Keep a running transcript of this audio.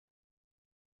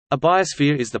A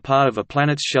biosphere is the part of a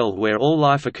planet's shell where all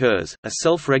life occurs, a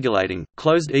self-regulating,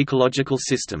 closed ecological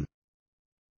system.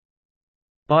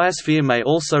 Biosphere may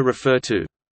also refer to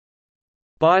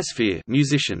Biosphere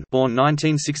musician, born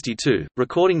 1962,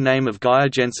 recording name of Geir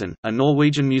Jensen, a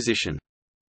Norwegian musician.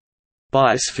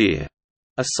 Biosphere,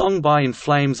 a song by In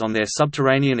Flames on their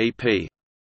Subterranean EP.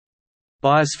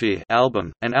 Biosphere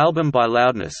album, an album by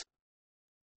Loudness.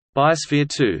 Biosphere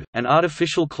 2, an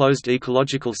artificial closed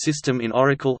ecological system in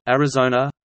Oracle, Arizona.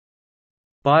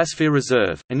 Biosphere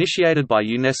Reserve, initiated by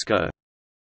UNESCO.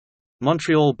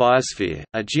 Montreal Biosphere,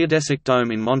 a geodesic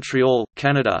dome in Montreal,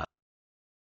 Canada.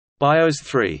 Bios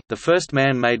 3, the first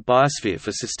man-made biosphere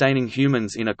for sustaining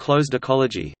humans in a closed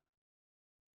ecology.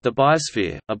 The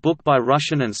Biosphere, a book by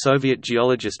Russian and Soviet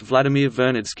geologist Vladimir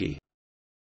Vernadsky.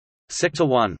 Sector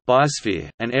 1, Biosphere,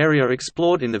 an area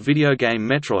explored in the video game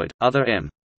Metroid, Other M.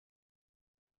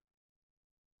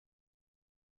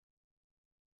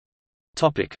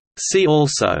 See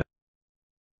also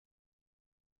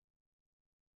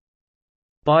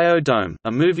Biodome,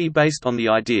 a movie based on the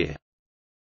idea